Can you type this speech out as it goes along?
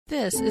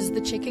This is the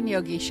Chicken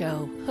Yogi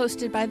Show,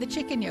 hosted by the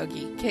Chicken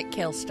Yogi, Kit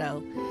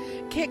Kilstow.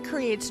 Kit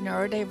creates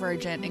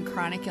neurodivergent and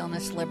chronic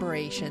illness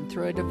liberation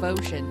through a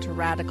devotion to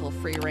radical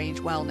free-range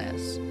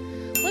wellness.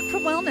 Look for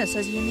wellness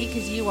as unique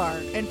as you are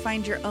and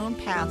find your own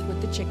path with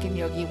the Chicken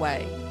Yogi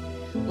way.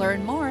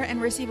 Learn more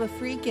and receive a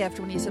free gift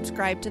when you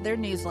subscribe to their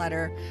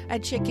newsletter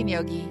at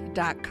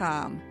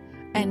chickenyogi.com.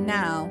 And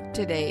now,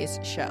 today's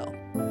show.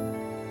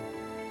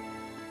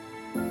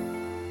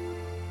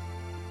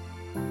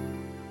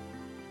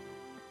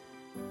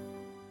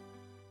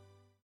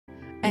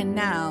 And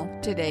now,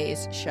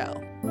 today's show.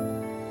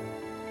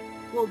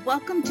 Well,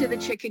 welcome to the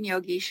Chicken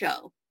Yogi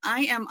Show.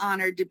 I am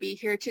honored to be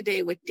here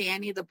today with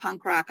Danny the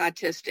Punk Rock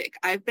Autistic.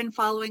 I've been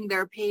following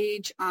their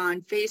page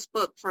on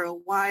Facebook for a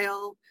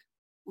while.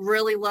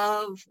 Really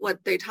love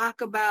what they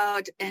talk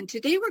about. And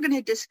today we're going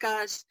to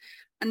discuss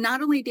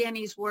not only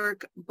Danny's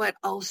work, but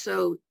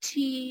also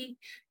tea.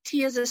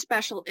 Tea is a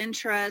special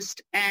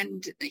interest,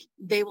 and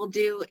they will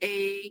do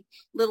a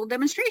little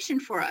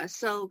demonstration for us.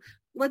 So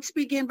let's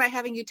begin by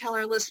having you tell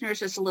our listeners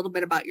just a little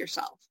bit about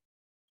yourself.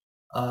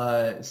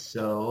 My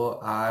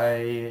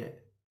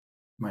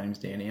name's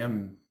Danny.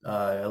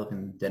 I live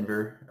in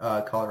Denver,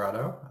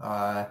 Colorado.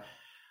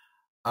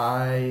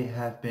 I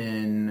have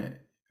been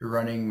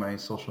running my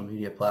social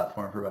media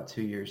platform for about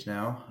 2 years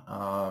now.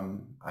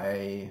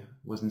 I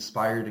was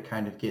inspired to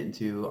kind of get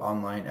into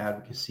online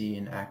advocacy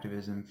and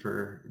activism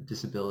for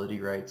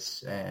disability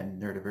rights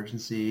and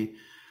neurodivergency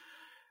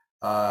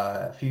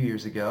a few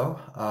years ago.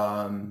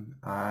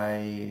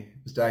 I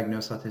was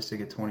diagnosed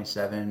autistic at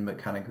 27, but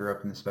kind of grew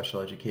up in the special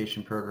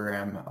education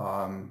program.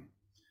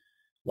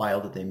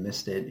 Wild that they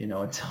missed it,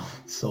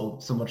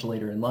 until so much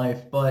later in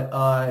life.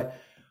 But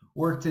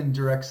worked in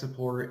direct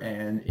support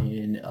and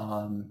in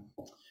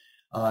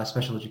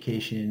special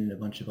education and a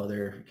bunch of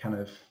other kind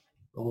of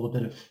a little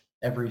bit of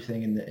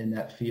everything in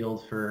that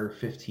field for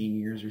 15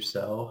 years or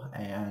so.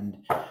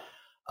 And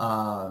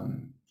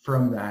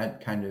from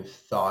that, kind of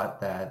thought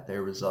that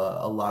there was a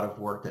lot of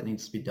work that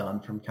needs to be done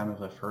from kind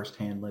of a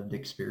firsthand lived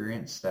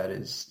experience that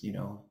is,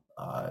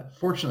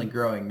 fortunately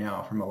growing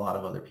now from a lot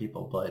of other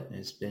people, but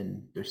there's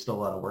still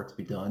a lot of work to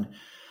be done.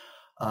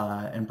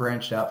 And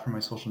branched out from my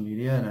social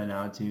media, and I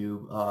now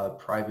do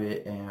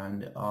private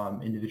and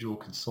individual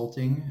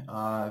consulting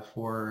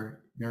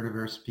for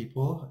neurodiverse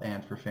people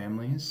and for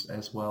families,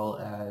 as well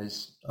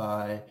as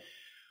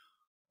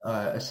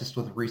assist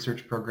with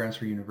research programs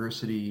for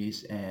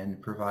universities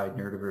and provide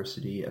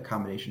neurodiversity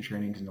accommodation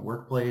trainings in the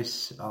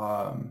workplace,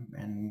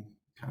 and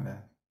kind of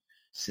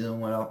seeing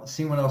what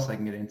else I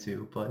can get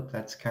into. But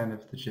that's kind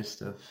of the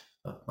gist of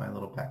my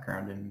little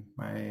background and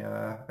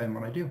and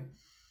what I do.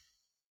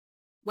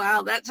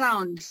 Wow, that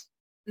sounds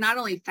not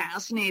only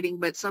fascinating,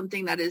 but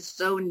something that is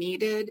so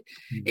needed,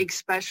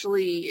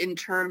 especially in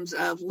terms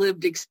of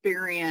lived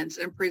experience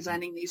and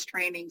presenting these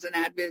trainings and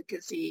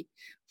advocacy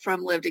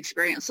from lived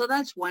experience. So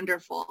that's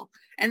wonderful.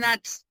 And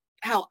that's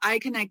how I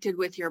connected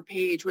with your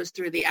page, was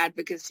through the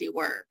advocacy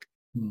work.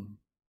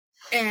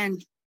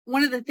 And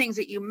one of the things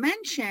that you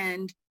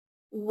mentioned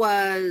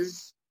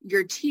was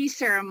your tea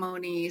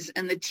ceremonies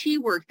and the tea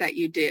work that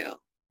you do.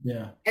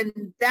 Yeah.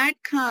 And that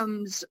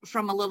comes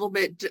from a little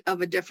bit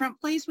of a different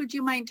place. Would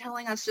you mind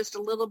telling us just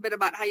a little bit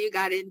about how you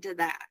got into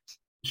that?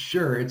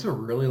 Sure. It's a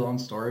really long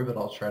story, but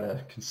I'll try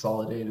to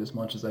consolidate as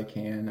much as I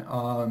can.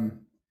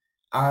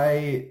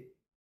 I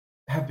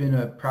have been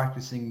a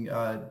practicing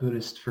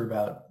Buddhist for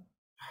about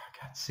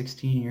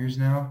 16 years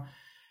now.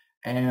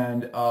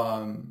 And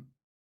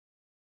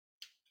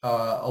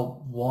a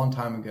long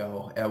time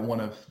ago, at one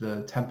of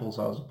the temples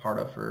I was a part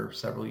of for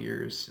several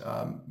years,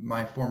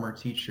 my former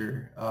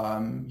teacher,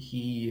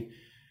 he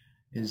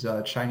is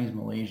Chinese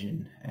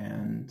Malaysian,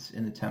 and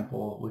in the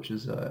temple, which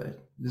is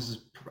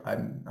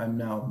I'm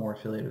now more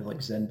affiliated with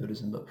like Zen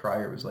Buddhism, but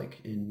prior it was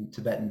like in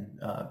Tibetan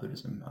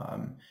Buddhism.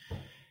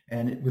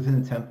 And within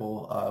the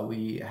temple,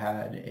 we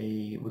had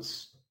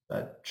what's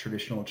a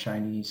traditional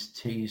Chinese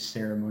tea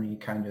ceremony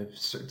kind of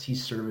tea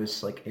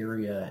service like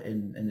area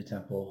in the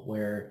temple,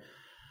 where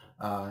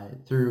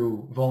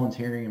through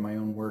volunteering and my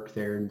own work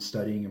there and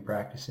studying and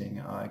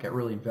practicing, I got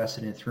really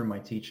invested in it through my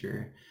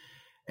teacher.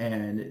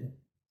 And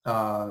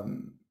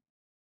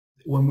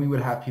when we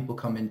would have people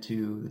come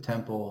into the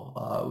temple,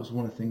 it was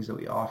one of the things that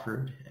we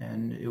offered,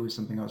 and it was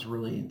something I was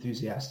really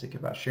enthusiastic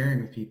about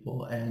sharing with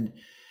people. And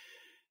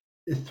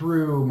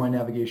through my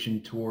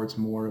navigation towards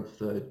more of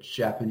the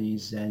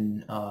Japanese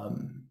Zen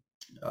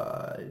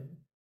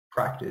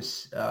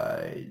practice,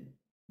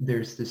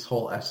 there's this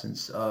whole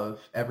essence of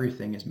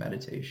everything is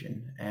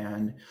meditation,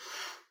 and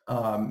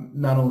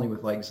not only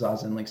with like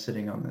zazen, like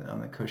sitting on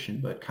the cushion,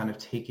 but kind of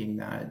taking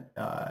that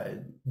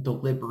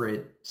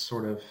deliberate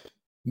sort of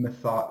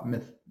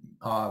methodical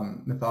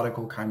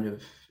kind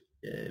of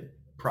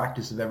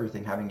practice of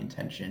everything having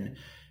intention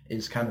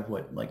is kind of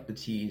what like the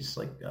tea's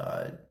like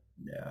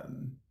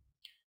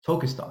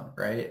focused on,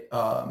 right?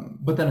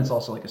 But then it's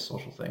also like a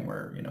social thing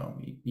where,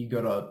 you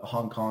go to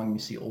Hong Kong, you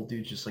see old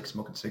dudes just like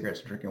smoking cigarettes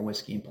and drinking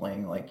whiskey and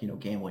playing like,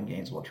 gambling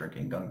games while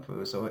drinking gung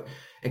fu. So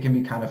it can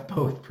be kind of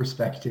both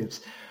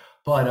perspectives.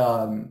 But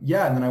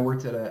yeah, and then I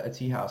worked at a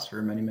tea house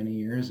for many, many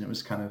years, and it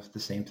was kind of the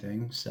same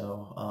thing.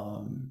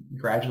 So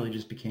gradually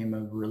just became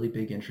a really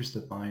big interest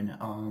of mine.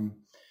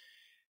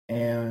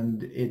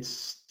 And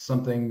it's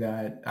something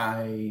that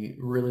I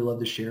really love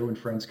to share when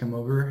friends come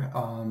over.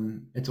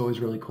 It's always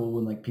really cool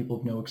when like people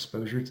have no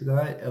exposure to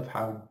that, of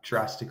how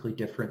drastically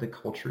different the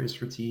culture is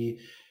for tea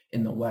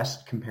in the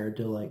West compared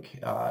to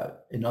like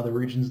in other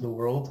regions of the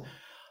world.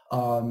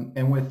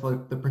 And with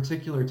like the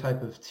particular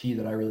type of tea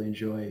that I really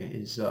enjoy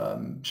is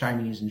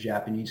Chinese and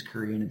Japanese,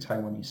 Korean and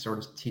Taiwanese sort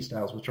of tea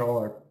styles, which all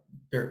are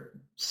they're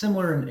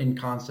similar in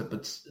concept,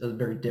 but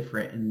very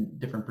different in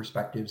different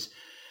perspectives.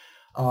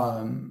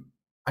 Um,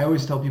 I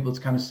always tell people it's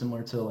kind of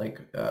similar to like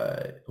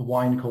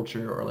wine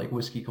culture or like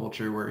whiskey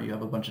culture, where you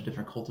have a bunch of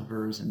different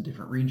cultivars in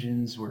different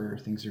regions where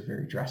things are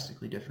very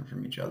drastically different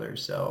from each other.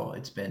 So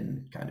it's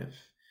been kind of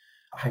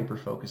a hyper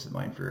focus of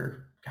mine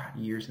for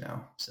years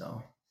now.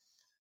 So.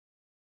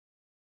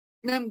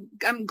 And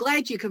I'm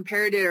glad you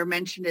compared it or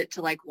mentioned it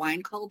to like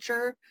wine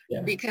culture,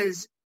 Yeah.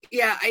 because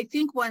yeah, I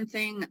think one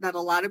thing that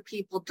a lot of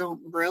people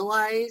don't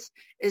realize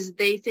is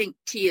they think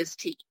tea is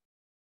tea.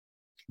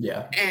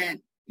 Yeah.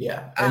 And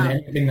yeah, and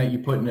anything that you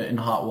put in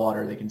hot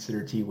water, they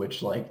consider tea,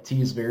 which like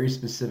tea is very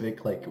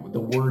specific. Like the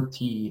word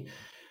tea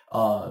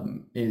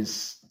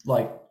is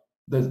like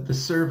the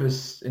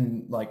service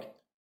in like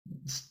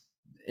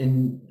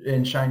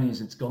in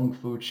Chinese, it's Gong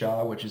Fu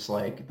Cha, which is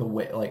like the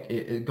way like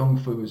Gong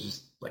Fu is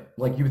just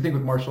like you would think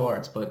with martial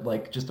arts, but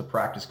like just a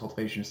practice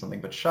cultivation or something.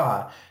 But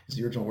Cha is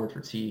the original word for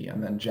tea,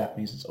 and then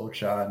Japanese it's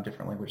Ocha, and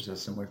different languages have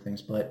similar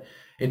things. But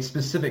it's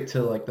specific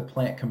to like the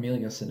plant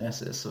Camellia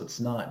sinensis, so it's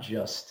not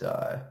just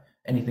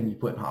anything you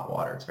put in hot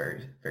water. It's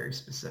very, very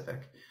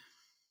specific.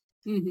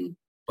 mm-hmm.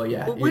 But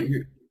yeah, Well,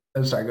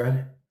 I'm sorry, go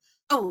ahead.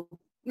 Oh,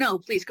 no,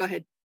 please go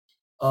ahead.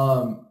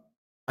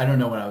 I don't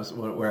know where I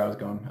was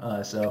going.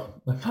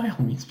 So by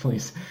all means,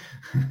 please.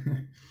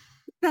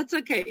 That's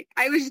okay.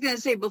 I was just going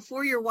to say,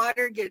 before your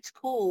water gets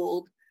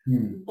cold,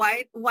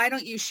 why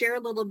don't you share a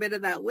little bit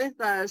of that with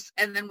us,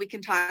 and then we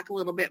can talk a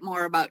little bit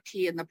more about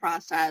tea and the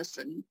process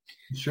and,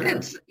 sure.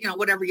 and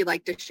whatever you'd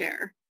like to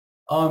share.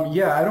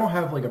 Yeah, I don't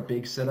have like a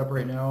big setup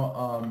right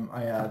now.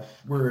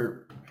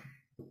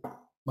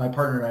 My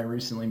partner and I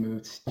recently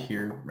moved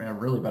here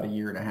really about a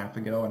year and a half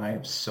ago, and I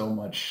have so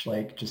much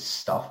like just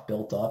stuff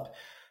built up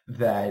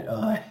that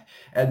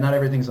and not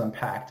everything's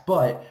unpacked.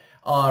 But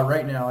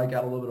right now I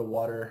got a little bit of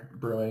water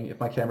brewing. If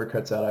my camera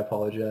cuts out, I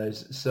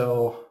apologize.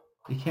 So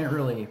you can't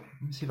really,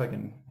 let me see if I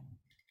can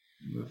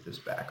move this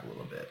back a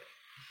little bit.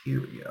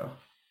 Here we go.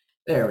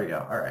 There we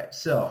go. All right.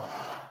 So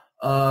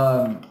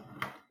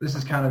this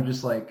is kind of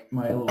just like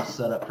my little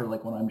setup for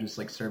like when I'm just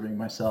like serving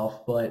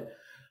myself, but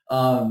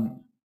I'll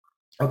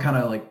kind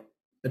of like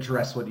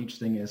address what each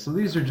thing is. So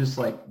these are just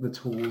like the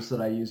tools that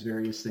I use,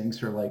 various things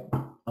for like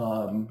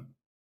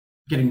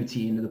getting the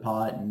tea into the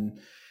pot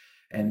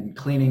and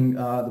cleaning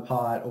the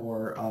pot,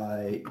 or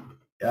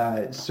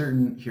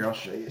certain, here I'll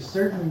show you,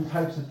 certain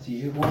types of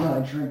tea. One that I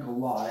drink a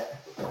lot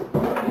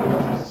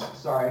is,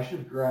 sorry, I should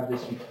have grabbed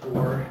this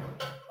before,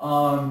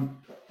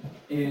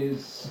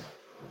 is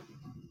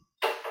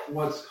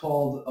what's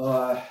called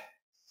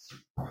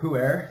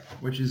pu'er,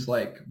 which is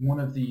like one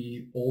of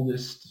the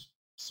oldest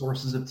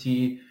sources of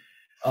tea.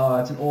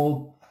 It's an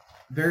old,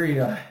 very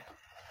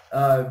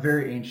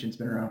ancient. It's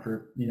been around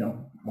for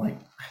like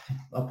I think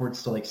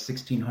upwards to like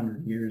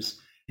 1,600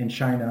 years in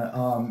China.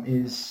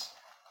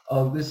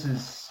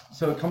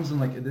 So it comes in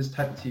like this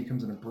type of tea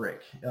comes in a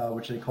brick,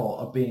 which they call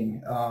a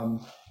bing,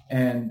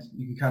 and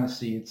you can kind of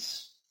see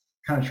it's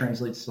kind of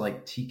translates to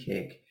like tea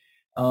cake.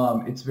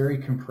 It's very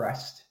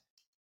compressed.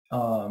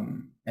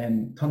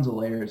 And tons of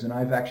layers, and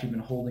I've actually been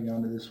holding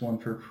on to this one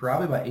for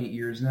probably about 8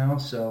 years now.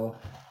 So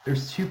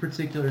there's two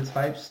particular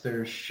types.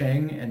 There's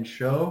Sheng and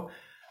Shou.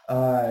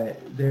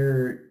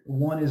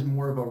 One is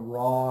more of a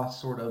raw,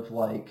 sort of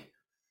like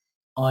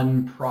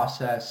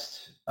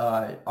unprocessed,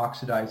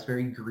 oxidized,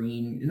 very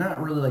green.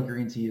 Not really like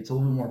green tea. It's a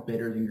little bit more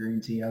bitter than green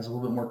tea. It has a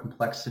little bit more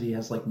complexity. It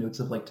has like notes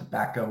of like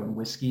tobacco and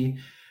whiskey.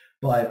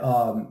 But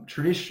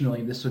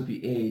traditionally, this would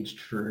be aged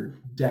for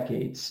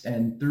decades,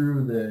 and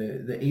through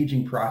the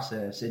aging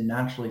process, it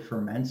naturally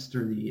ferments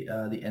through the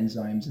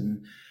enzymes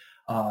and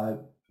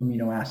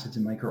amino acids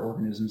and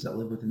microorganisms that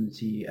live within the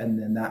tea, and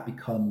then that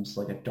becomes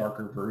like a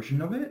darker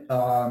version of it,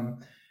 and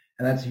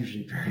that's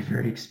usually very,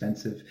 very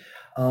expensive.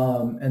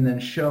 And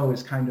then show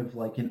is kind of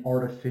like an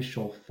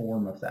artificial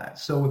form of that.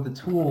 So with the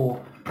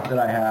tool that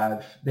I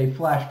have, they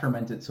flash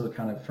ferment it, so it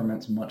kind of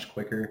ferments much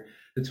quicker.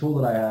 The tool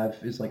that I have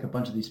is like a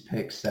bunch of these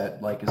picks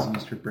that like is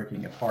used for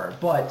breaking apart.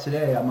 But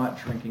today I'm not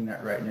drinking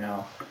that right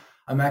now.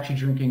 I'm actually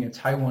drinking a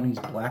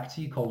Taiwanese black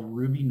tea called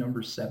Ruby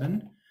Number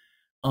 7.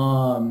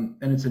 And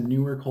it's a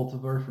newer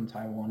cultivar from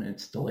Taiwan, and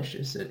it's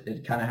delicious.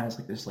 It kind of has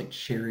like this like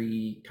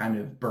cherry kind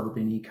of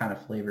bourbon-y kind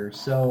of flavor.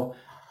 So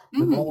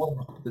with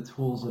all of the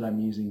tools that I'm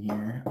using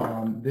here,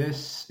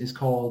 this is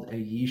called a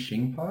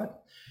Yixing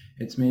pot.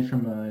 It's made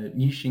from a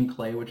Yixing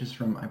clay, which is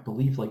from, I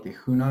believe, like the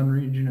Hunan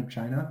region of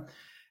China.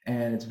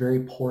 And it's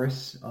very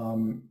porous,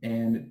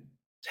 and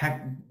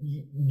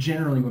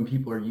generally when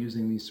people are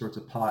using these sorts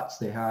of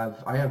pots, I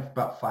have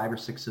about 5 or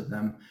 6 of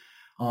them.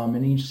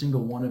 And each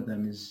single one of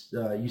them is,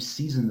 you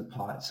season the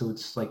pot. So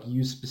it's like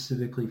used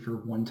specifically for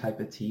one type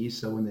of tea.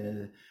 So when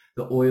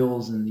the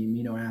oils and the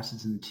amino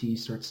acids in the tea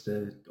starts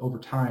to, over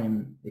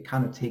time, it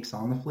kind of takes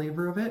on the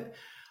flavor of it.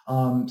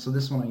 So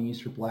this one I use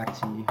for black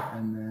tea,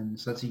 and then,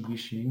 so that's a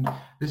Yixing.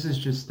 This is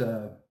just,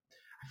 I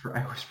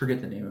always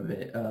forget the name of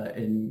it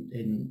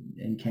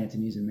in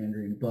Cantonese and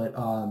Mandarin, but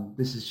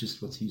this is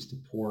just what's used to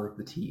pour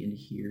the tea into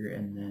here,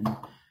 and then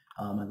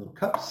my little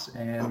cups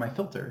and my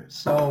filter.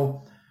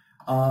 So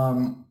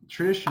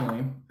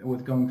traditionally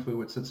with Gong Fu,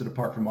 what sets it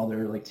apart from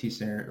other like tea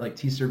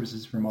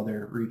services from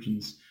other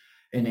regions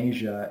in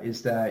Asia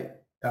is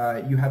that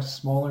you have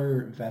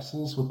smaller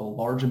vessels with a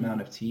large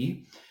amount of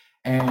tea,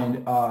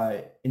 and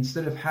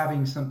instead of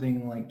having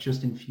something like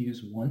just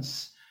infuse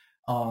once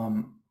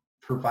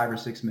for 5 or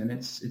 6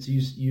 minutes, it's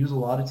use a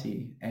lot of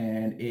tea,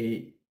 and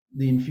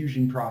the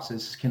infusion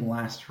process can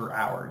last for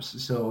hours.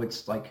 So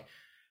it's like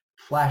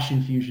flash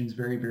infusions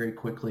very, very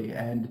quickly.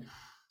 And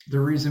the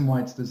reason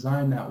why it's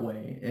designed that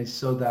way is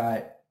so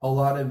that a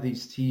lot of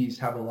these teas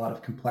have a lot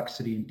of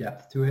complexity and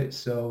depth to it.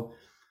 So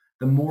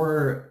the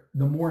more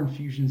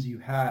infusions you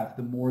have,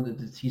 the more that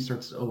the tea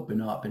starts to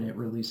open up and it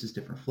releases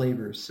different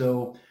flavors.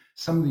 So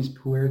some of these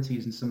pu'er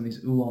teas and some of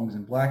these oolongs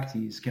and black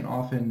teas can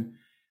often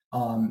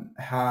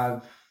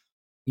have,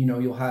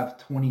 you'll have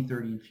 20,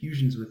 30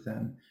 infusions with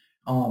them.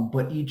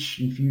 But each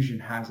infusion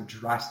has a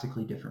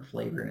drastically different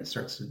flavor, and it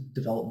starts to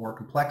develop more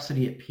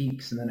complexity. It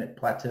peaks, and then it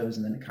plateaus,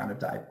 and then it kind of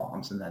dive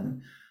bombs, and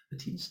then the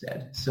tea's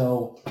dead.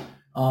 So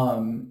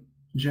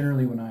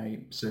generally when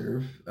I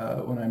serve,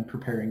 when I'm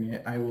preparing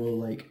it, I will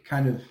like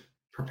kind of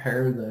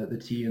prepare the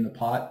tea in the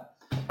pot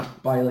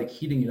by like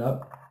heating it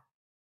up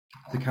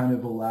to kind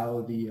of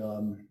allow the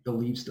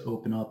leaves to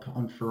open up,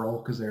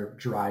 unfurl, because they're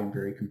dry and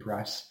very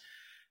compressed.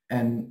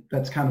 And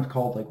that's kind of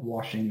called like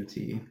washing the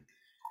tea.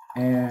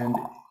 And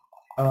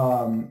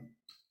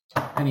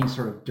any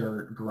sort of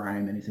dirt,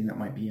 grime, anything that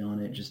might be on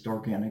it, just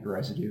organic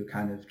residue,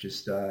 kind of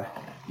just,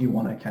 you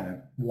want to kind of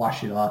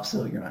wash it off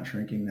so you're not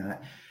drinking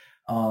that.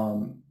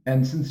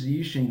 And since the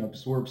Yixing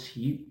absorbs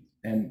heat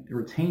and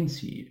retains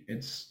heat,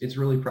 it's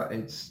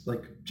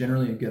like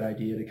generally a good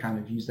idea to kind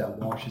of use that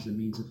wash as a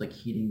means of like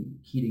heating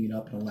it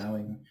up and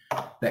allowing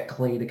that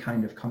clay to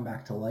kind of come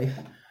back to life.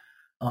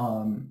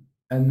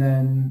 And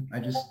then I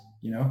just,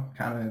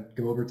 kind of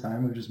go over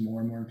time with just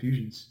more and more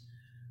infusions.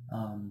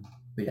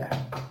 But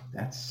yeah,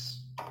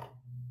 that's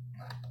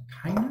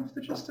kind of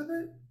the gist of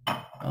it.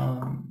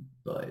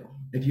 But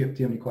do you have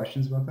any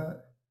questions about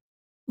that?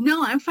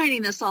 No, I'm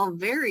finding this all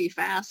very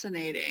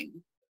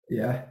fascinating.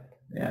 Yeah.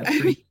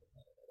 It's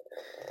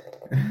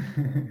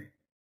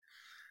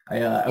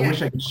I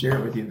wish I could share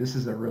it with you. This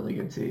is a really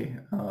good tea.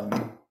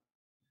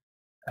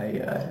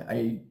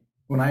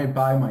 When I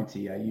buy my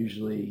tea, I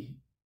usually,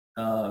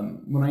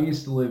 when I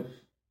used to live,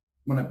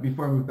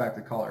 before I moved back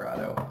to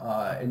Colorado,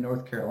 in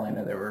North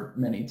Carolina, there were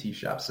many tea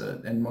shops,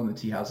 and one of the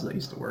tea houses I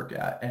used to work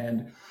at,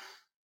 and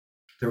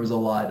there was a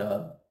lot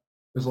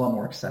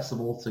more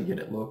accessible to get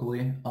it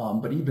locally.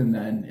 But even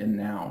then and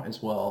now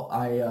as well,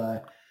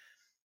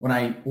 when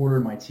I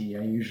order my tea,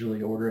 I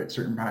usually order at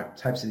certain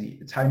times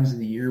of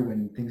the year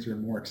when things are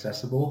more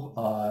accessible.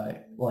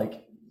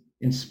 Like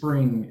in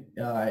spring,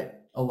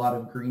 a lot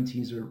of green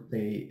teas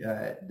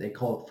they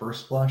call it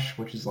first flush,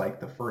 which is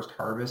like the first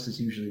harvest is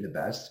usually the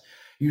best,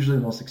 usually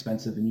the most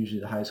expensive, and usually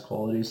the highest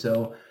quality.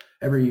 So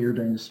every year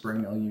during the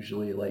spring, I'll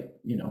usually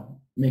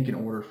make an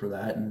order for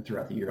that, and then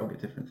throughout the year I'll get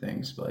different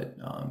things. But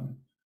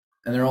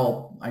and they're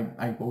all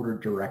I order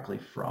directly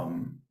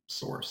from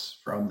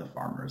the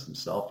farmers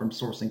themselves, from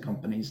sourcing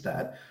companies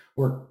that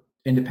work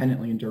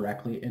independently and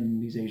directly in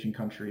these Asian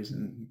countries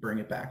and bring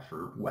it back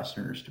for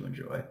Westerners to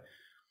enjoy.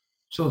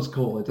 So it's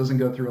cool. It doesn't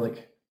go through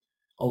like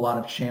a lot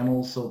of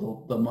channels,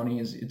 so the money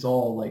it's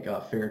all like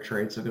a fair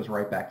trade, so it goes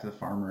right back to the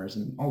farmers,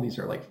 and all these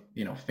are like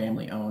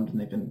family owned, and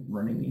they've been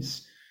running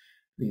these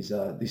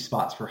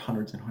spots for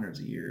hundreds and hundreds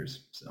of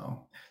years.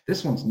 So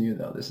this one's new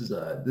though.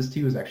 This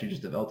tea was actually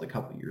just developed a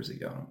couple of years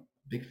ago. I'm a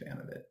big fan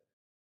of it.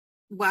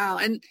 Wow,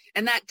 and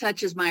that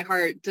touches my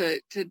heart to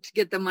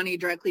get the money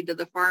directly to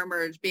the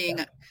farmers. Being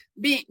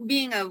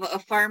of a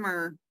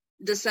farmer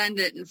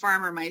descendant and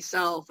farmer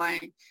myself,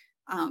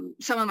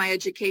 some of my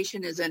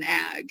education is in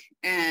ag,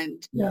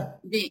 and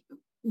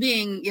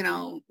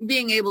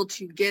being able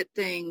to get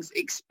things,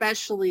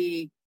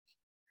 especially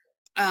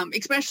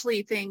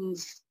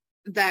things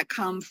that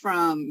come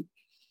from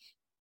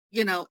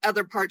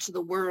other parts of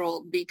the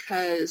world,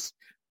 because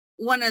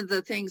one of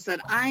the things that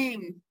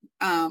I'm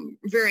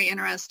very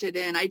interested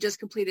in, I just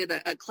completed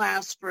a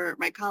class for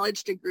my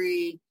college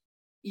degree,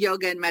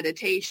 yoga and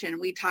meditation.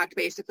 We talked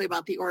basically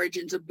about the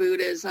origins of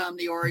Buddhism,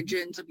 the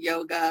origins of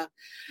yoga,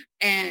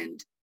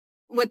 and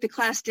what the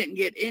class didn't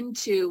get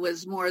into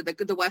was more the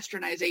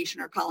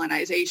westernization or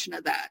colonization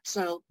of that.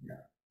 So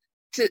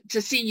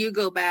to see you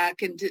go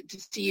back and to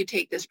see you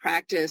take this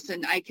practice,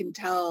 and I can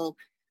tell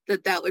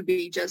that would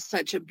be just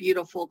such a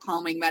beautiful,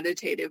 calming,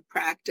 meditative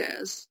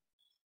practice.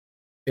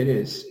 It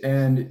is.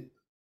 And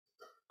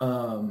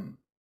um,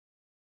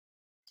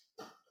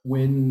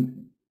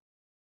 when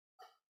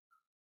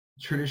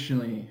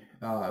traditionally,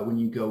 when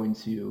you go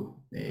into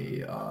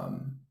a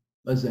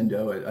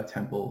zendo, a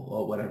temple,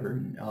 or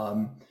whatever,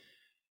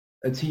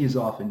 a tea is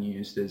often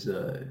used as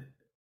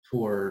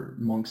for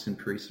monks and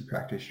priests and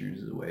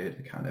practitioners as a way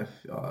to kind of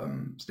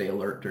stay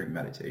alert during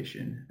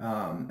meditation.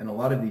 And a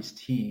lot of these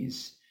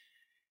teas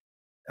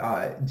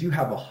do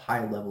have a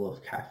high level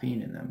of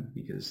caffeine in them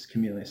because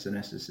Camellia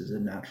sinensis is a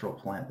natural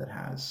plant that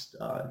has,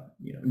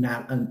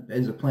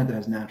 is a plant that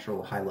has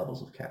natural high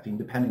levels of caffeine,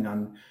 depending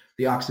on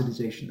the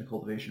oxidization, the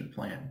cultivation of the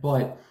plant.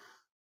 But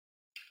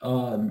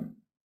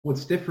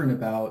what's different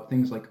about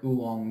things like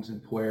oolongs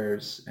and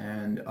pu'ers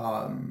and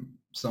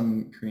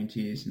some Korean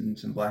teas and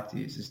some black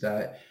teas is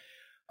that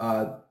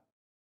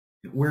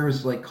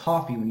whereas like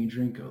coffee, when you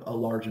drink a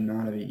large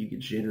amount of it, you get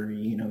jittery,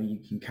 you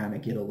can kind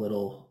of get a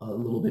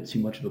little bit too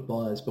much of a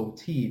buzz. But with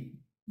tea,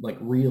 like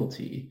real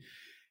tea,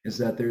 is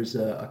that there's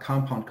a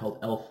compound called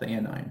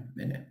L-theanine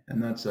in it,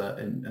 and that's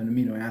an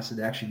amino acid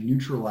that actually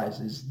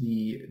neutralizes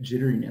the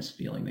jitteriness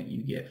feeling that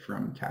you get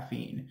from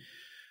caffeine.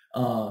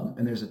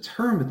 And there's a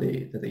term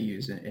that they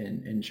use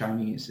in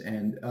Chinese,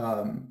 and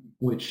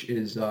which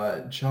is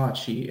cha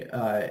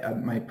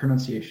qi. My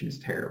pronunciation is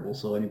terrible,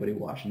 so anybody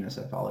watching this,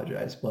 I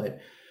apologize,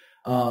 but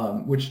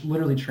which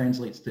literally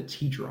translates to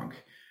tea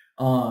drunk.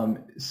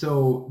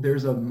 So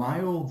there's a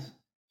mild.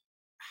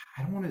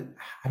 I don't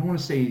want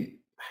to say.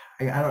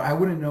 I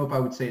wouldn't know if I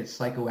would say it's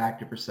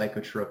psychoactive or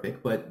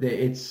psychotropic, but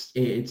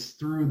it's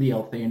through the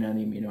L-theanine,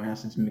 the amino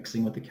acids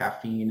mixing with the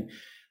caffeine,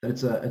 that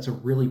it's a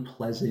really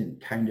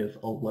pleasant kind of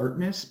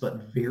alertness,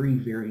 but very,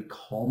 very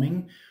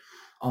calming.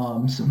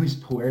 Some of these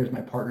pu'ers, my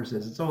partner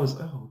says, it's always,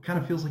 it kind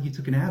of feels like you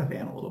took an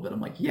Ativan a little bit.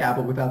 I'm like, yeah,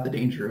 but without the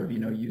danger of,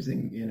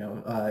 using,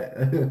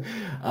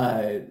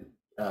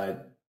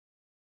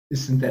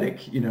 synthetic,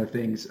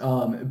 things.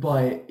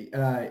 But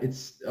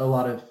it's a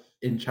lot of,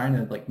 in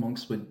China, like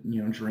monks would,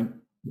 drink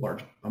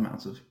large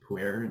amounts of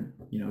pu'er,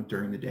 and,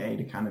 during the day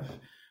to kind of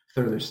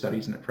further their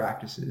studies and their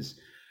practices.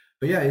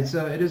 But yeah,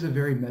 it is a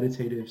very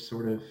meditative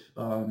sort of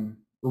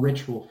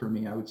ritual for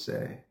me, I would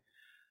say.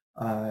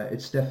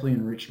 It's definitely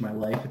enriched my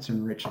life. It's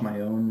enriched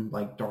my own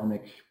like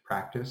dharmic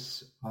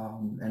practice,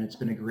 and it's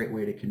been a great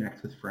way to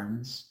connect with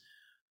friends.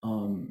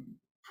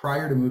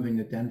 Prior to moving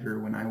to Denver,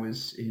 when I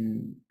was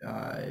in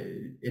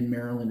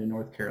Maryland and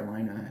North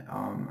Carolina,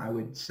 I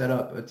would set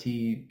up a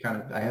tea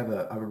kind of. I have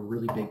a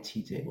really big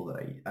tea table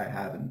that I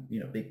have, and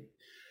big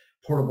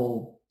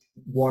portable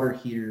water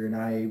heater, and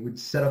I would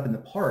set up in the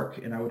park,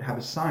 and I would have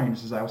a sign that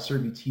says, "I'll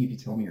serve you tea if you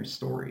tell me your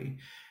story,"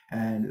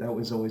 and that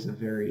was always a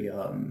very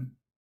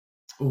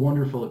a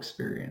wonderful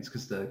experience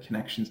because the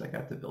connections I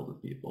got to build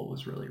with people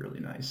was really,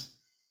 really nice.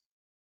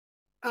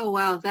 Oh,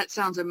 wow. That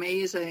sounds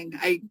amazing.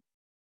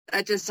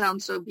 That just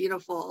sounds so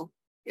beautiful.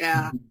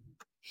 Yeah.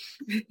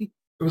 It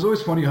was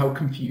always funny how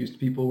confused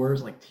people were.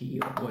 It's like,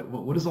 tea,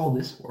 what is all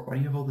this for? Why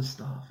do you have all this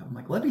stuff? I'm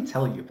like, let me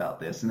tell you about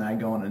this. And I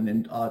go on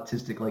an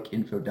autistic like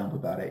info dump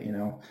about it,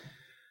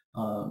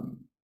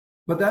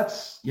 but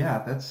that's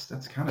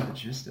kind of the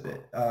gist of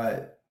it.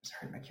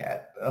 Sorry, my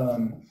cat.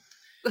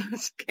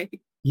 That's okay.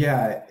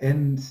 Yeah,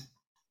 and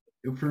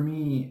for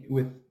me,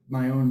 with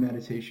my own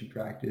meditation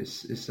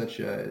practice is such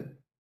a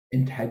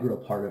integral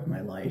part of my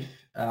life,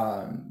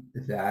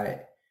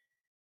 that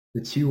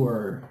the two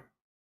are,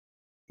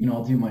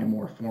 I'll do my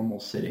more formal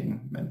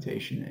sitting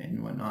meditation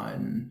and whatnot,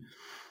 and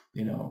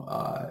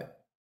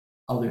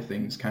other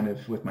things kind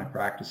of with my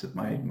practice of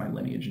my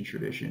lineage and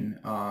tradition.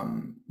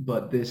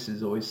 But this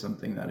is always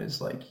something that is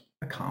like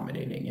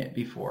accommodating it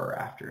before or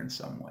after in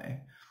some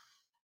way.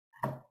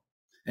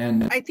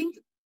 And I think.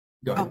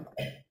 Go ahead.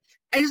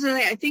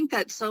 I think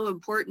that's so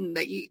important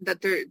that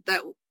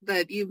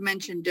you've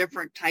mentioned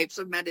different types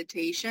of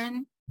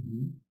meditation,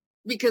 mm-hmm.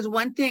 Because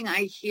one thing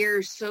I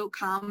hear so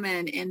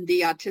common in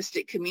the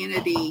autistic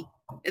community,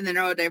 in the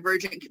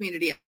neurodivergent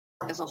community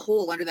as a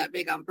whole under that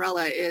big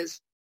umbrella, is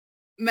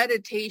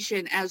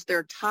meditation as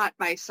they're taught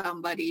by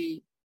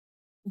somebody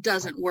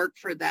doesn't work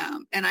for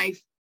them. And I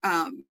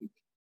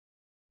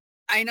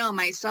know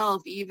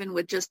myself, even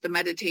with just the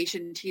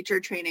meditation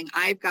teacher training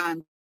I've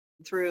gone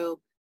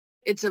through,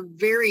 it's a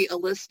very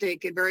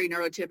holistic and very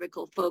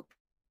neurotypical focused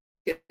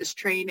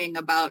training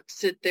about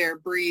sit there,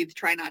 breathe,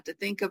 try not to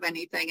think of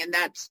anything. And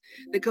that's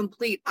the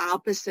complete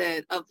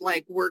opposite of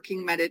like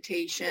working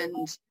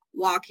meditations,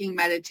 walking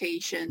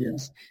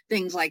meditations,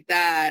 things like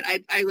that.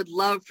 I would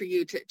love for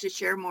you to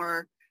share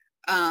more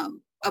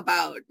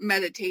about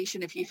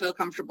meditation if you feel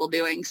comfortable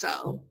doing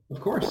so.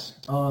 Of course.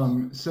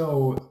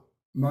 So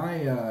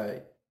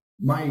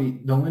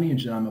the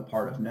lineage that I'm a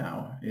part of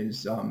now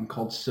is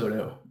called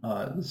Soto,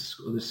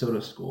 the Soto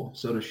school,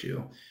 Soto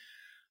Shu,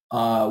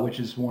 which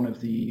is one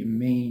of the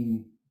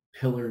main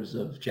pillars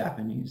of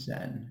Japanese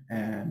Zen,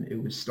 and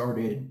it was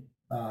started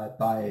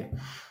by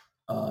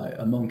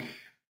a monk,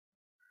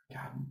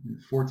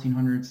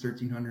 1400s,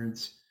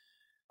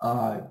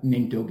 1300s,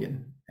 named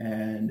Dogen,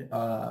 and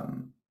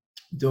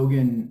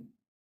Dogen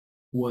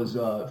was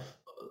a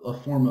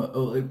form of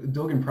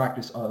Dogen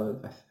practice. I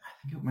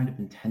think it might have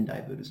been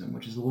Tendai Buddhism,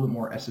 which is a little bit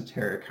more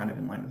esoteric, kind of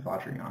in line with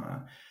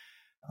Vajrayana.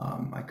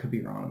 I could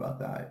be wrong about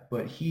that,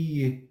 but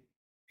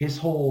his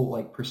whole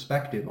like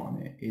perspective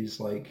on it is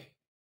like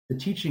the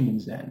teaching in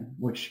Zen,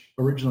 which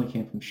originally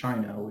came from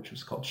China, which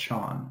was called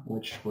Shan,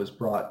 which was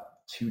brought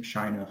to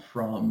China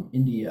from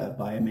India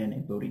by a man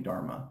named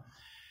Bodhidharma.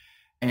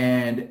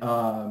 And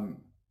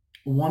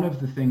one of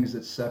the things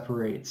that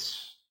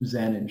separates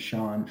Zen and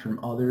Shan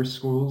from other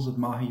schools of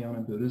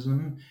Mahayana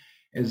Buddhism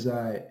is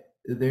that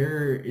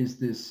there is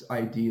this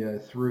idea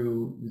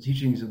through the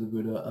teachings of the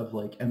Buddha of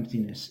like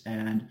emptiness,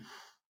 and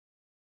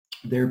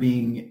there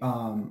being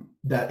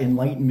that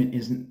enlightenment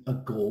isn't a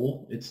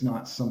goal. It's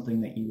not something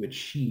that you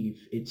achieve.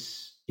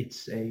 It's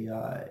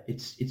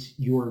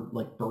your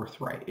like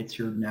birthright. It's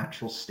your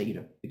natural state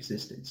of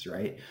existence,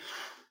 right?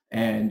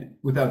 And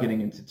without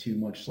getting into too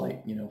much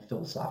like,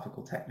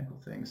 philosophical technical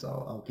things,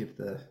 I'll give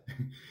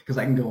because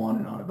I can go on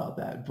and on about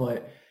that.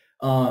 But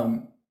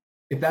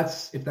if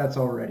that's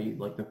already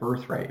like the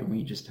birthright, and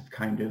we just have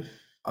kind of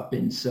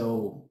been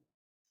so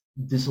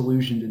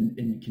disillusioned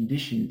and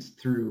conditioned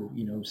through,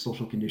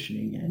 social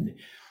conditioning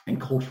and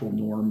cultural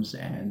norms,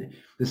 and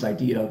this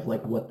idea of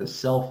like what the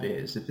self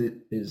is, if it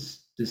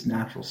is this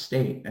natural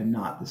state and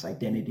not this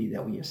identity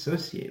that we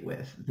associate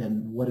with,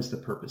 then what is the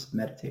purpose of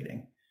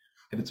meditating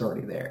if it's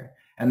already there?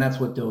 And that's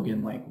what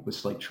Dogen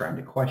was trying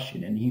to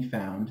question. And he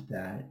found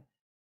that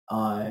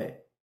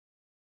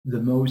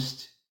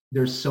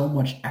there's so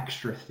much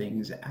extra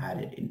things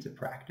added into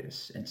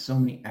practice, and so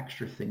many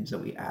extra things that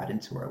we add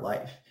into our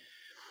life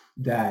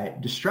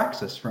that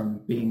distracts us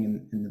from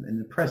being in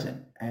the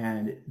present.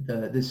 And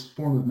this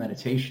form of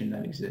meditation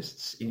that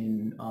exists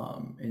in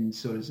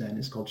Soto Zen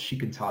is called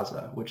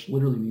shikantaza, which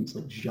literally means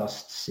like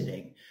just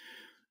sitting.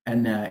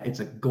 And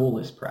it's a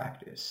goalless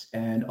practice.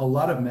 And a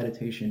lot of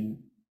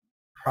meditation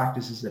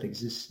practices that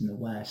exist in the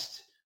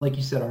West, like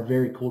you said, are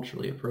very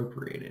culturally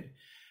appropriated.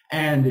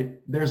 And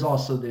there's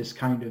also this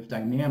kind of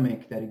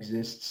dynamic that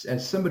exists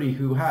as somebody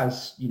who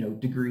has,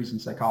 degrees in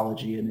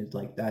psychology, and it's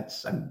like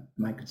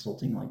my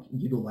consulting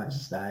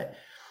utilizes that,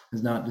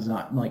 does not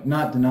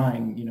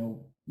denying,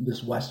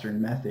 this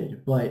Western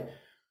method, but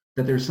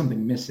that there's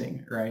something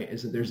missing, right?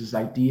 Is that there's this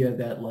idea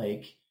that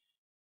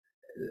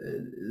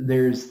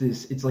there's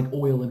this, it's like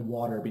oil and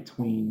water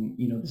between,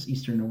 this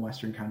Eastern and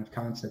Western kind of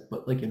concept,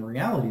 but like in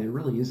reality, there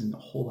really isn't a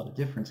whole lot of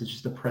difference. It's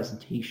just the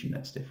presentation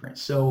that's different.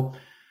 So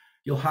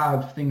you'll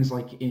have things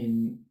like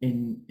in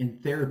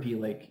therapy,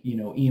 like,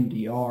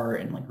 EMDR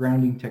and like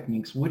grounding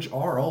techniques, which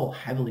are all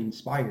heavily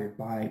inspired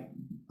by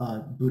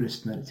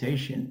Buddhist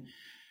meditation,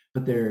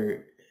 but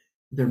they're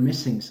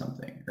missing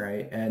something,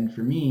 right? And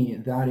for me,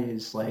 that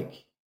is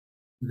like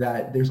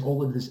that there's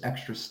all of this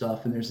extra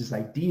stuff, and there's this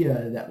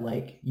idea that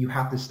like you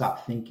have to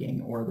stop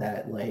thinking, or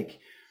that like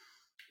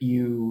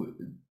if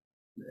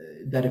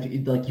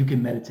like you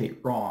can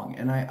meditate wrong.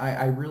 And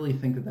I really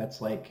think that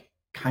that's like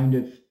kind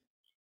of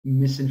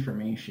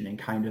misinformation, and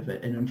kind of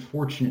an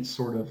unfortunate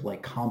sort of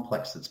like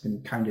complex that's been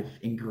kind of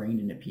ingrained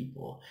into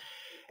people.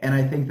 And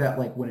I think that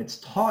like when it's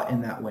taught in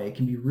that way, it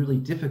can be really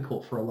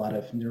difficult for a lot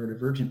of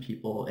neurodivergent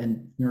people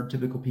and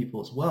neurotypical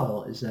people as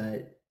well, is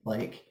that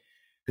like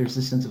there's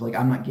this sense of like,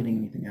 I'm not getting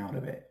anything out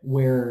of it.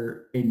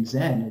 Where in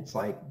Zen, it's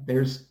like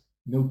there's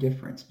no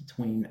difference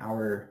between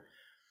our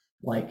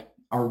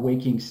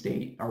waking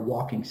state, our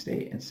walking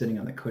state, and sitting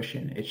on the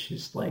cushion. It's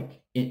just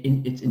like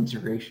it's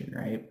integration,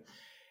 right?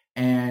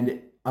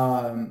 And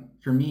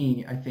for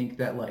me, I think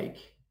that like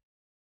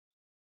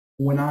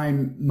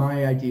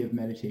my idea of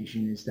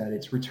meditation is that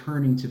it's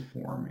returning to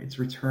form. It's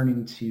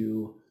returning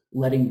to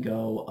letting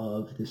go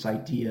of this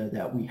idea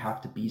that we have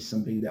to be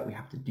somebody, that we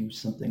have to do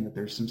something, that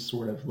there's some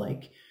sort of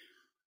like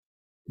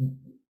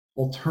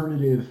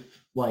alternative,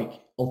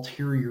 like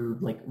ulterior,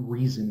 like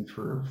reason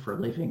for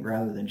living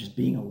rather than just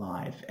being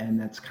alive. And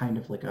that's kind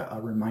of like a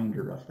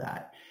reminder of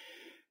that.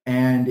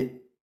 And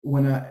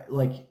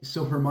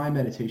so for my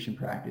meditation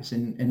practice,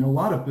 and a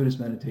lot of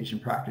Buddhist meditation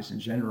practice in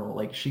general,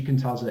 like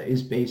shikantaza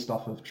is based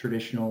off of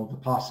traditional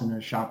Vipassana,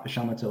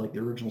 shamatha, like the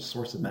original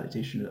source of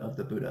meditation of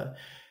the Buddha.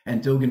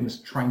 And Dogen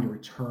was trying to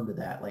return to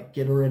that, like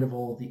get rid of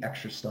all the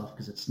extra stuff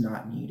because it's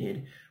not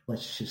needed.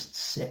 Let's just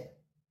sit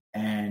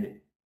and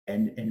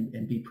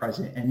be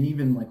present. And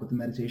even like with the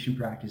meditation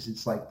practice,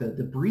 it's like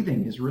the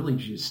breathing is really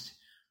just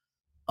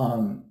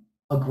a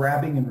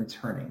grabbing and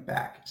returning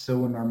back. So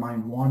when our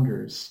mind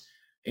wanders,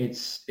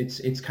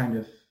 it's kind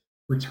of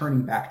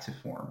returning back to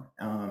form,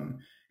 and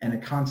a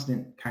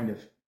constant kind of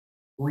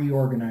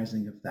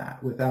reorganizing of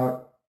that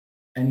without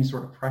any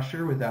sort of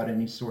pressure, without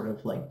any sort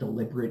of like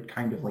deliberate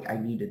kind of like, I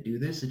need to do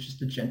this. It's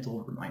just a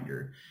gentle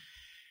reminder.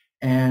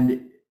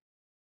 And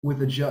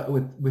with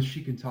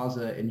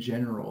shikantaza in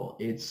general,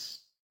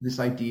 it's this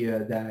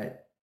idea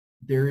that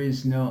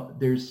there's nothing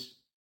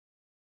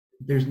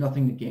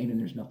to gain and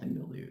there's nothing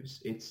to lose.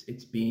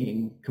 It's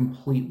being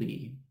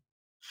completely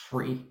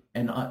free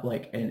and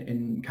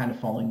and kind of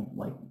falling,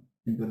 like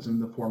in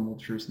Buddhism, the Four Noble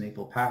Truths and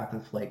Eightfold Path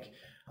of like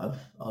of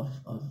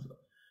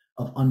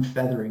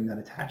unfeathering that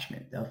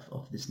attachment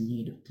of this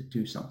need to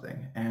do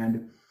something.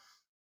 And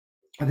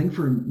I think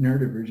for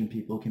neurodivergent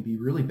people, it can be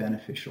really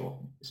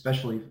beneficial,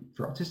 especially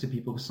for autistic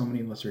people, because so many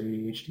of us are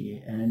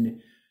ADHD.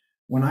 And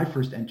when I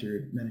first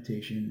entered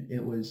meditation,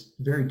 it was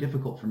very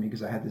difficult for me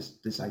because I had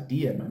this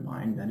idea in my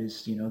mind that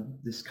is,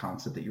 this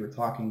concept that you were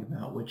talking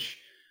about, which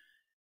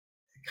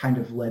kind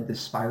of led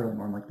this spiral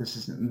where I'm like, this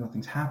isn't,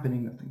 nothing's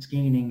happening, nothing's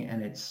gaining.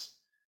 And it's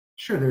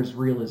sure there's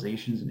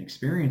realizations and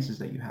experiences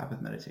that you have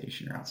with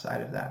meditation or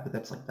outside of that, but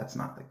that's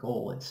not the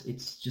goal.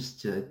 It's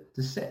just to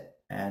sit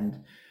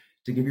and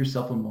to give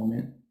yourself a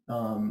moment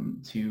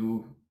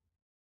to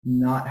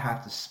not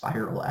have to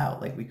spiral out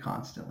like we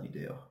constantly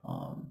do,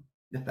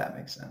 if that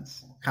makes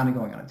sense. Kind of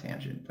going on a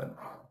tangent, but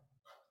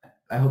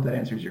I hope that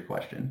answers your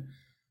question.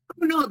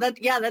 Oh, no,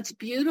 that's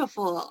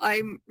beautiful.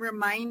 I'm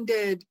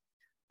reminded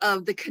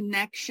of the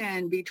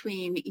connection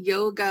between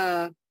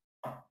yoga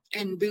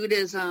and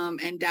Buddhism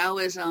and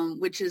Taoism,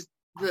 which is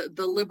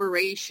the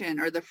liberation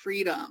or the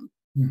freedom.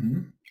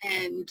 Mm-hmm.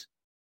 And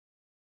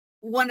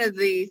one of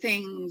the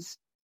things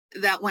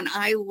that when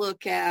I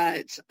look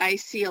at, I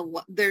see a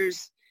lot,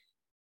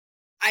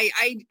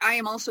 I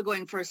am also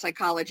going for a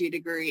psychology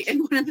degree.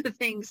 And one of the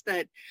things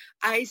that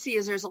I see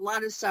is there's a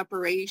lot of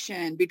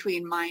separation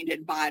between mind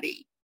and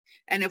body.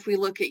 And if we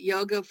look at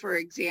yoga, for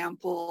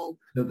example,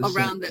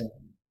 around the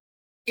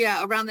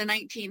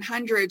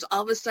 1900s,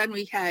 all of a sudden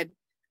we had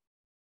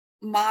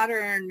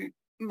modern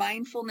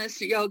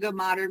mindfulness yoga,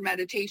 modern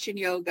meditation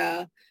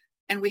yoga,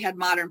 and we had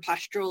modern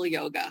postural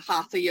yoga,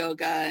 hatha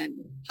yoga and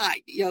hot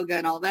yoga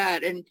and all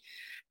that. And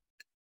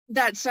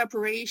that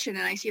separation,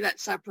 and I see that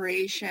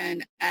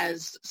separation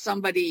as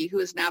somebody who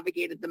has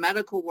navigated the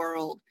medical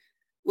world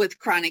with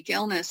chronic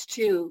illness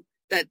too,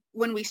 that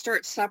when we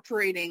start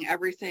separating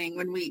everything,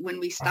 when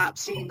we stop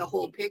seeing the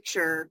whole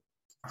picture,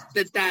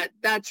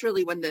 that's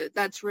really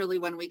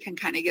when we can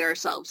kind of get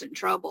ourselves in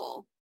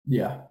trouble.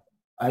 Yeah,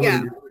 I would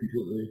agree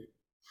completely.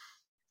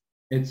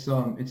 It's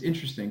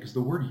interesting because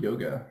the word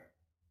yoga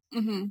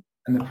mm-hmm.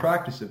 and the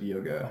practice of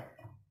yoga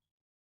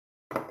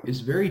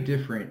is very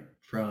different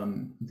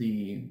from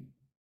the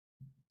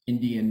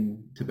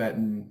Indian,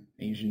 Tibetan,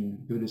 Asian,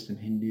 Buddhist, and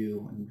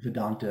Hindu, and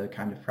Vedanta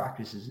kind of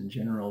practices in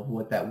general, of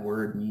what that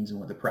word means and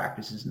what the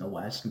practice is in the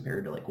West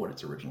compared to like what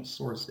its original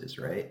source is,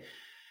 right?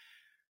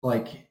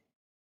 Like,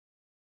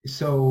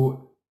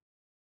 so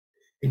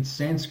in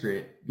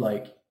Sanskrit,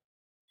 like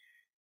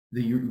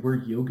the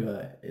word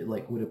yoga, it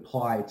like would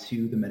apply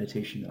to the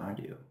meditation that I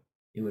do.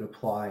 It would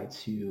apply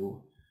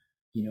to,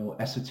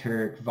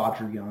 esoteric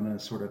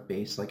Vajrayana sort of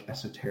based, like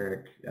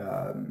esoteric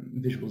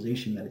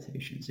visualization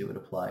meditations. It would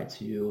apply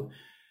to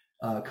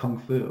Kung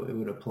Fu. It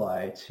would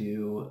apply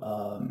to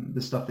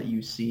the stuff that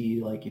you see,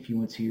 like if you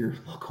went to your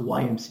local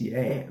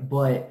YMCA.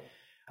 But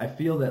I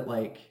feel that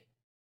like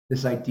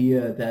this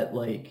idea that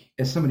like,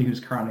 as somebody who's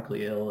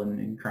chronically ill and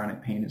in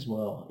chronic pain as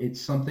well, it's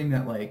something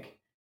that like,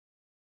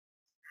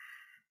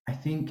 I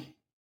think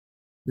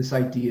this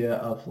idea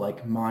of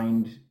like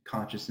mind,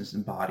 consciousness,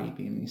 and body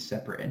being these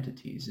separate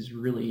entities is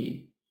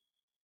really,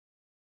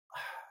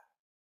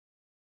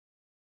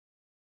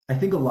 I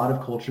think a lot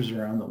of cultures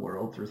around the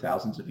world through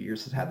thousands of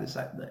years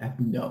have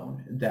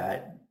known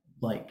that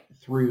like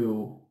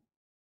through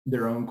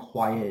their own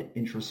quiet,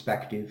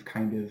 introspective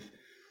kind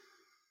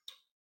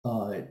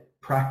of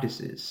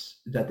practices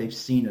that they've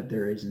seen that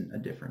there isn't a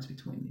difference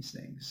between these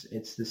things.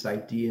 It's this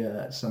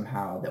idea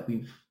somehow that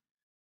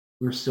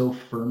we're so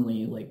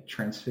firmly like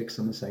transfixed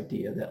on this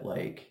idea that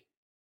like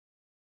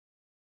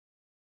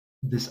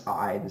this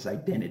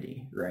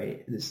identity,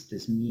 right?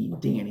 This me,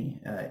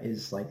 Danny,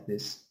 is like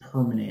this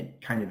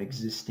permanent kind of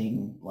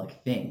existing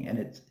like thing, and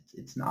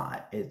it's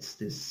not. It's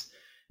this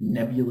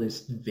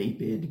nebulous,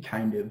 vapid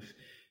kind of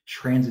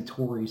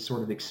transitory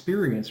sort of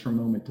experience from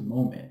moment to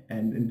moment.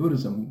 And in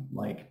Buddhism,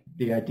 like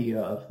the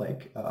idea of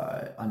like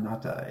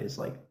anatta is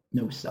like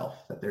no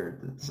self, that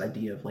this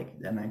idea of like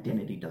an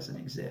identity doesn't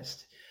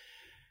exist.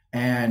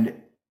 And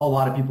a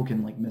lot of people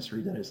can like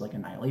misread that as like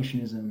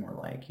annihilationism or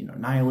like,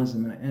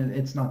 nihilism. And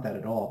it's not that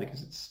at all,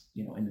 because it's,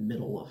 in the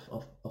middle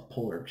of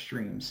polar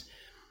extremes.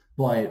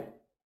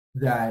 But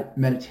that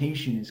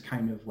meditation is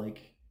kind of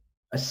like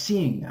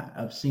seeing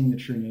the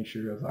true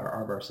nature of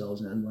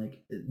ourselves, and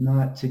like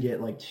not to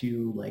get like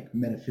too like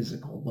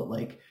metaphysical, but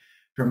like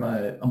from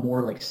a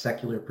more like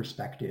secular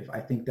perspective, I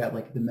think that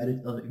like the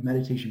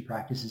meditation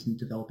practices and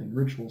developing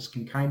rituals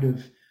can kind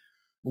of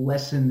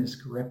lessen this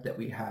grip that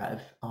we have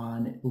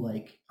on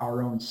like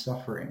our own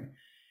suffering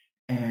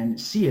and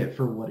see it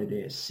for what it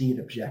is, see it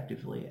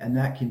objectively. And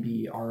that can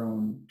be our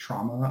own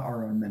trauma,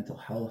 our own mental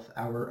health,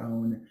 our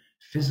own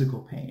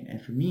physical pain.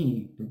 And for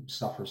me, who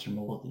suffers from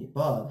all of the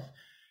above,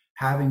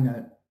 having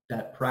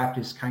that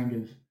practice kind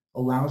of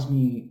allows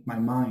my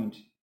mind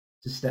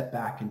to step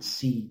back and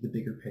see the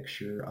bigger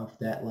picture of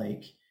that.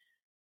 Like,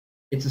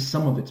 it's a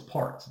sum of its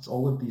parts. It's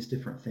all of these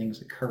different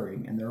things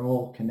occurring, and they're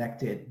all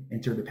connected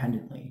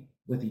interdependently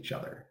with each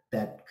other.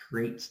 That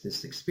creates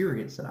this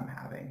experience that I'm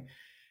having.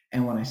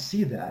 And when I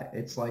see that,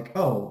 it's like,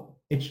 oh,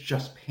 it's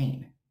just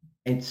pain.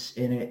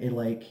 It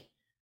like,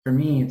 for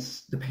me,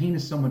 it's the pain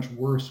is so much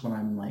worse when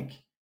I'm like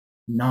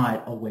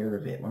not aware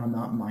of it, when I'm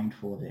not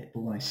mindful of it.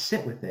 But when I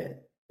sit with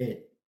it,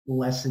 it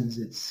lessens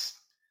its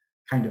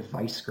kind of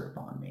vice grip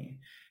on me.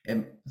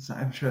 And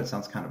I'm sure that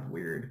sounds kind of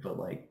weird, but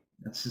like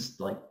that's just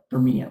like for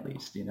me at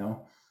least, you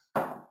know.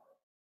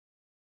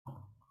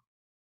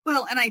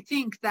 Well, and I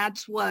think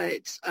that's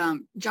what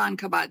John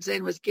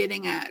Kabat-Zinn was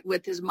getting at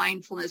with his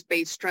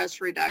mindfulness-based stress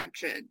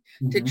reduction,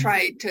 to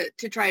try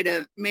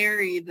to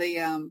marry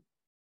the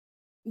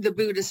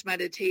Buddhist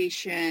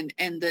meditation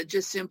and the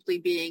just simply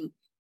being,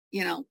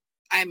 you know,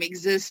 I'm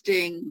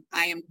existing,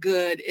 I am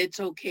good, it's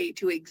okay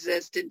to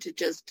exist, and to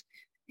just,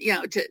 you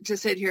know, to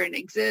sit here and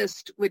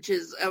exist, which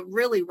is a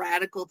really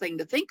radical thing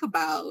to think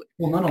about.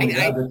 Well, not only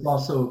that, but it's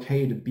also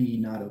okay to be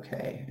not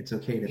okay. It's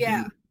okay to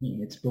be.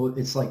 It's both.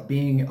 It's like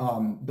being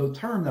the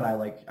term that I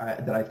like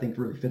that I think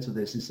really fits with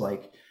this is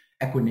like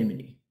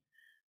equanimity,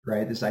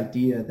 right? This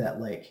idea that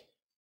like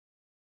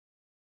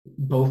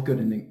both good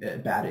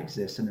and bad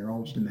exist, and they're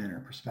all just a matter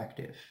of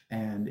perspective.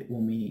 And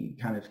when we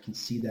kind of can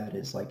see that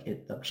as like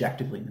it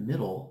objectively in the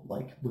middle,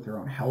 like with our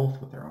own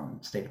health, with our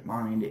own state of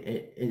mind,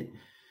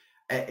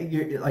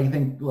 I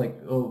think like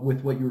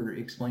with what you were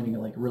explaining, it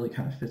like really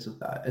kind of fits with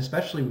that,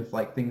 especially with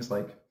like things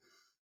like,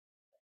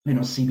 you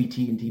know,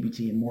 CBT and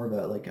DBT and more of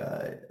a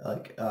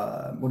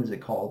what is it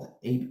called?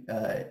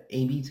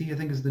 ABT, I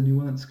think, is the new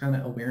one that's kind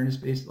of awareness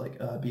based, like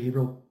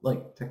behavioral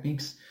like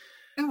techniques.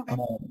 Okay.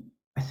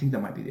 I think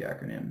that might be the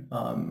acronym,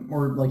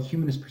 or like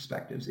humanist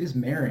perspectives, is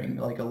marrying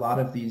like a lot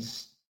of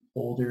these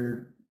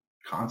older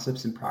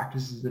concepts and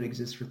practices that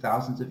exist for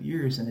thousands of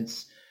years, and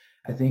it's,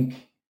 I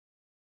think,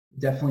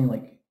 definitely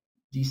like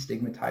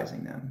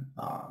destigmatizing them.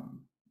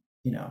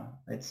 You know,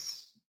 I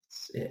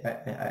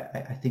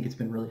think it's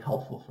been really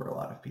helpful for a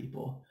lot of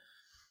people.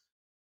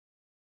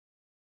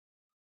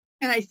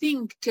 And I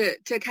think to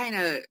kind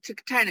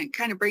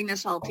of bring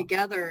this all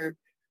together,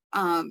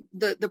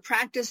 the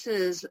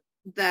practices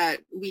that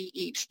we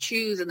each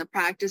choose and the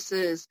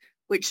practices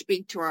which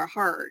speak to our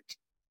heart,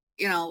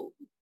 you know,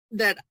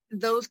 that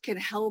those can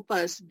help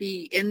us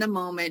be in the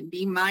moment,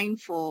 be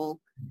mindful,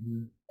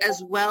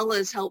 as well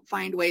as help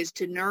find ways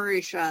to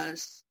nourish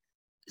us,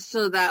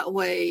 so that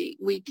way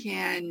we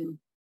can,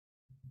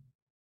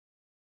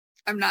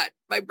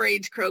 my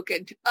brain's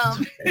croaking.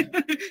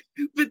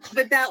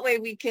 But that way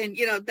we can,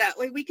 you know, that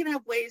way we can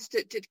have ways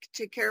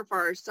to care for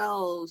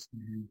ourselves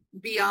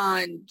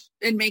beyond,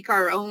 and make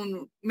our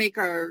own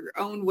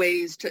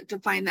ways to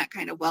find that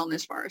kind of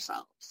wellness for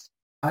ourselves.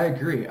 I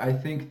agree. I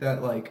think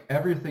that like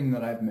everything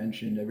that I've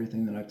mentioned,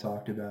 everything that I've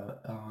talked about,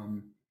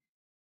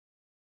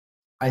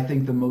 I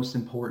think the most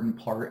important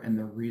part and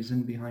the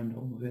reason behind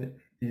all of it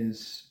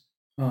is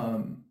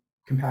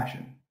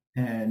compassion.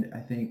 And I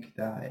think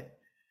that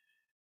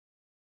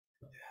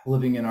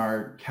living in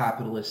our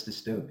capitalist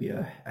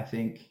dystopia, I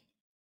think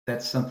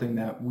that's something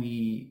that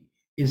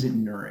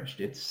isn't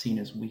nourished. It's seen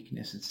as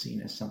weakness. It's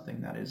seen as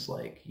something that is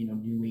like, you know,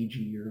 new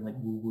agey or like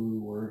woo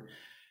woo or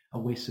a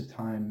waste of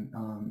time,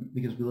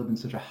 because we live in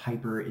such a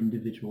hyper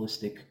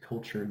individualistic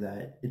culture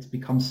that it's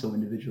become so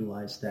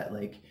individualized that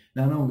like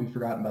not only we've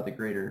forgotten about the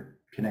greater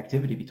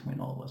connectivity between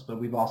all of us, but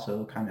we've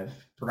also kind of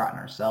forgotten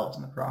ourselves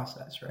in the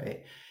process,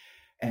 right?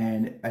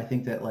 And I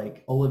think that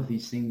like all of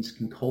these things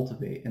can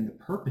cultivate, and the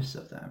purpose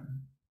of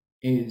them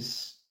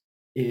is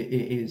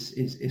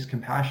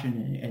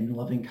compassion and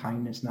loving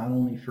kindness, not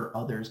only for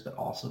others but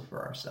also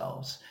for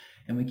ourselves.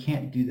 And we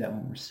can't do that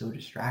when we're so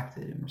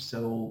distracted and we're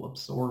so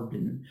absorbed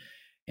in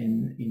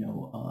you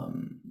know,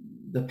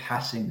 the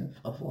passing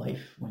of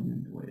life,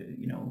 when,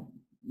 you know,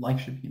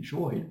 life should be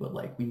enjoyed, but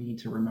like we need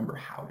to remember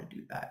how to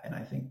do that. And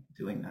I think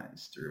doing that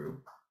is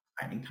through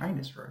finding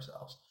kindness for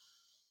ourselves.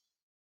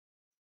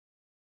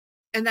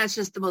 And that's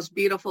just the most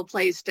beautiful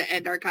place to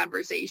end our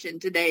conversation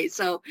today.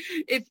 So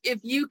if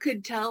you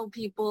could tell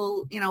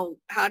people, you know,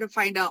 how to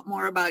find out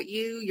more about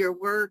you, your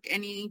work,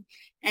 any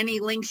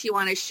links you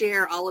want to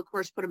share, I'll of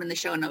course put them in the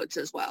show notes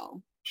as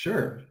well.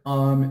 Sure.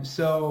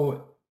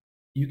 So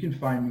you can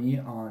find me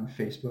on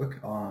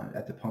Facebook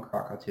at the Punk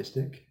Rock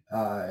Autistic.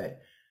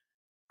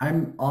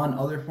 I'm on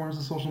other forms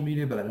of social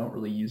media, but I don't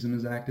really use them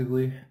as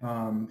actively.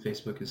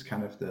 Facebook is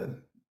kind of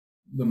the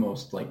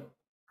most, like,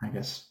 I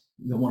guess,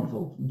 the one of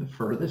the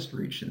furthest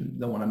reach and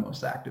the one I'm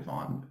most active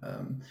on.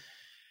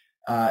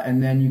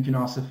 And then you can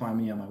also find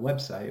me on my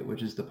website,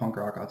 which is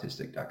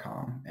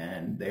thepunkrockautistic.com.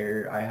 And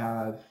there I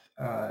have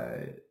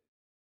a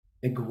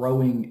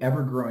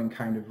ever-growing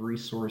kind of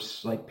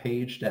resource like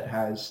page that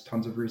has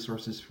tons of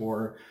resources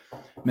for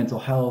mental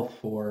health,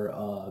 for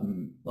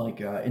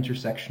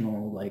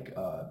intersectional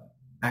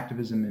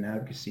activism and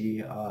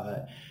advocacy.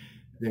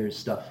 There's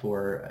stuff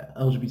for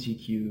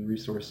LGBTQ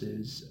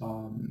resources.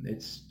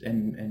 It's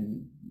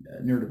and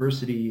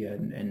neurodiversity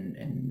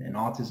and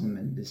autism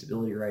and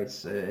disability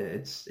rights.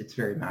 It's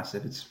very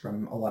massive. It's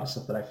from a lot of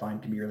stuff that I find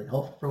can be really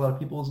helpful for a lot of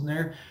people is in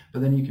there.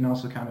 But then you can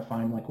also kind of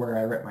find like where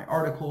I write my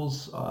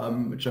articles,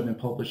 which I've been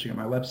publishing on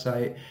my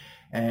website.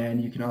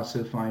 And you can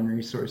also find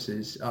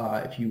resources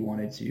if you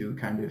wanted to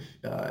kind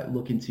of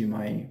look into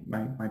my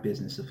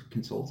business of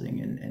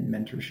consulting and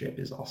mentorship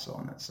is also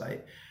on that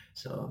site.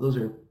 So those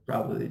are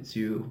probably the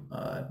two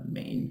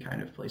main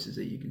kind of places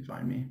that you can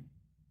find me.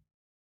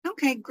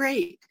 Okay,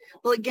 great.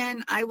 Well,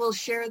 again, I will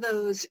share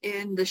those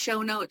in the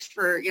show notes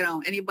for,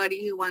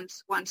 anybody who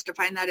wants to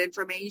find that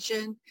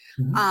information.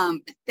 Mm-hmm.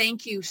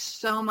 Thank you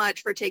so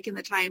much for taking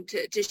the time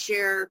to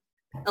share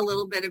a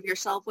little bit of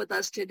yourself with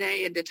us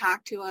today and to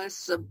talk to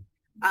us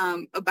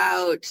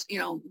about,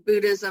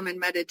 Buddhism and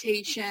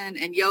meditation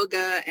and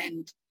yoga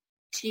and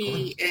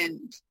tea.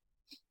 And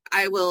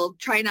I will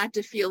try not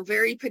to feel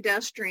very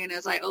pedestrian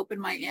as I open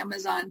my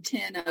Amazon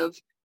tin of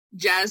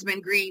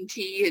jasmine green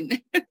tea.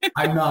 And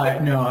I'm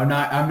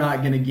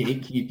not going to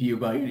gatekeep you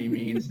by any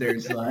means.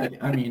 There's I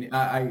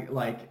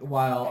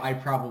while I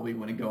probably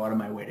wouldn't go out of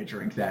my way to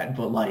drink that,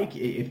 but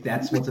if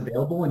that's what's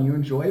available and you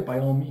enjoy it, by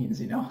all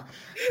means,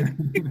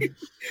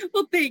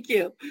 Well, thank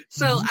you.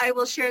 So mm-hmm. I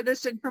will share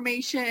this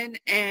information,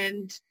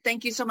 and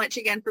thank you so much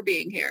again for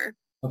being here.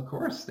 Of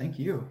course. Thank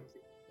you.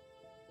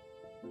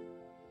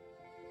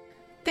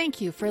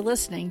 Thank you for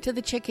listening to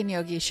The Chicken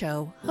Yogi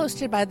Show,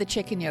 hosted by the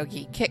Chicken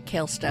Yogi, Kit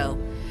Kilstow.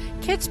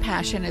 Kit's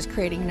passion is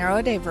creating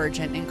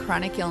neurodivergent and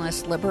chronic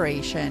illness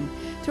liberation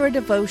through a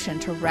devotion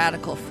to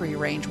radical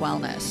free-range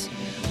wellness.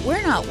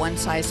 We're not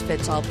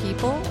one-size-fits-all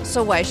people,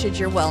 so why should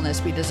your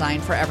wellness be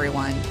designed for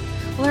everyone?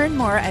 Learn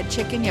more at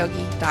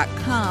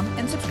chickenyogi.com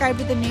and subscribe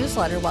to the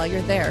newsletter while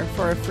you're there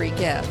for a free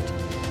gift.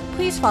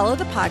 Please follow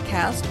the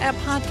podcast at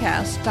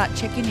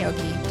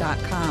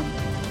podcast.chickenyogi.com.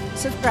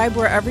 Subscribe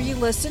wherever you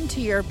listen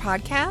to your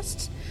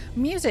podcasts.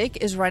 Music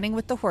is Running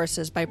with the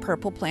Horses by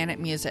Purple Planet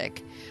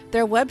Music.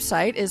 Their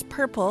website is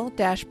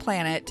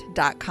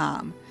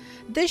purple-planet.com.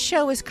 This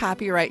show is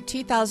copyright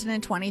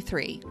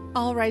 2023.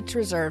 All rights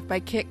reserved by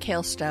Kit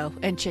Kilstow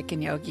and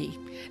Chicken Yogi.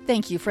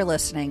 Thank you for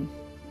listening.